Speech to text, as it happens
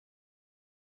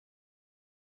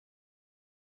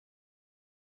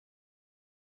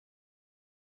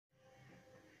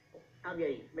Ah,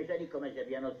 vieni, mi sai di come si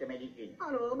piano queste medicine?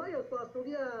 Ah no, ma io sto a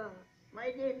studiare. Ma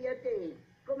i devi a te,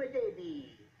 come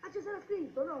devi? Ah, ci sarà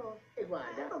scritto, no? E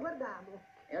guarda. Sto guardando.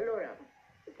 E allora?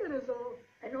 Che ne so?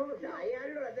 E non lo sai, e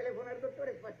allora telefona al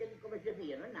dottore e fatti di come si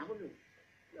piano, andiamo su.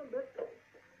 Vabbè.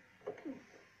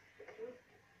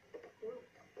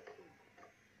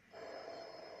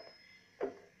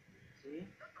 Sì?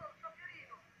 Dottor, sono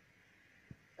Pierino.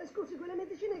 Scusi, quelle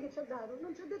medicine che ci ha dato,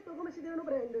 non ci ha detto come si devono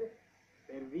prendere.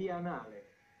 Per via anale.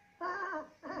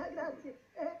 Grazie.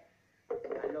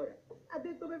 Allora? Ha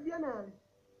detto per via anale.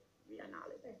 Via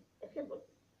anale. E che vuol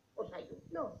dire? Lo sai tu?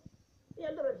 No. E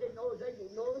allora se non lo sai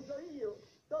tu, non lo so io.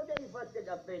 Lo devi fare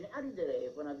da bene. Al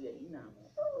telefono, vieni,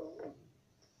 andiamo.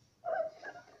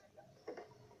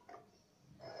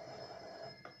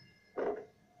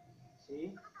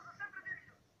 Sì?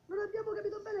 Non abbiamo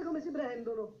capito bene come si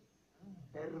prendono.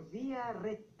 Per via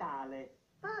rettale.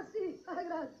 Ah sì,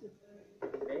 grazie.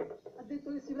 Eh? Ha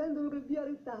detto che si prendono per via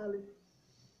rettale.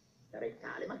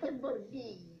 Rettale? Ma che vuol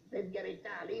dire? Per via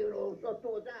rettale? Io non lo so,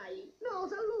 tu lo sai? No,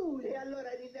 sa lui. E allora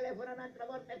ti telefona un'altra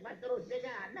volta e fatelo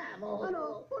spiegare, andiamo! Ma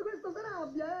no, poi questo si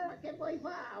arrabbia, Ma che vuoi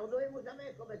fare? Dovevo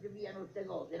sapere come si piano queste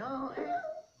cose, no?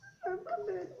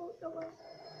 Vabbè, porca va.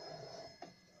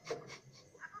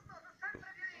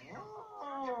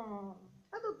 Oh,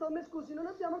 Ah, dottor, mi scusi, non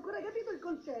abbiamo ancora capito il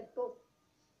concetto.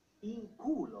 in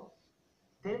culo.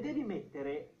 Te le devi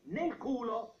mettere nel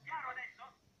culo.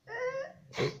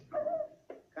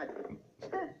 Cazzo,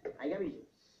 hai capito?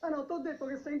 Ah no, t'ho detto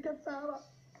che si incazzava.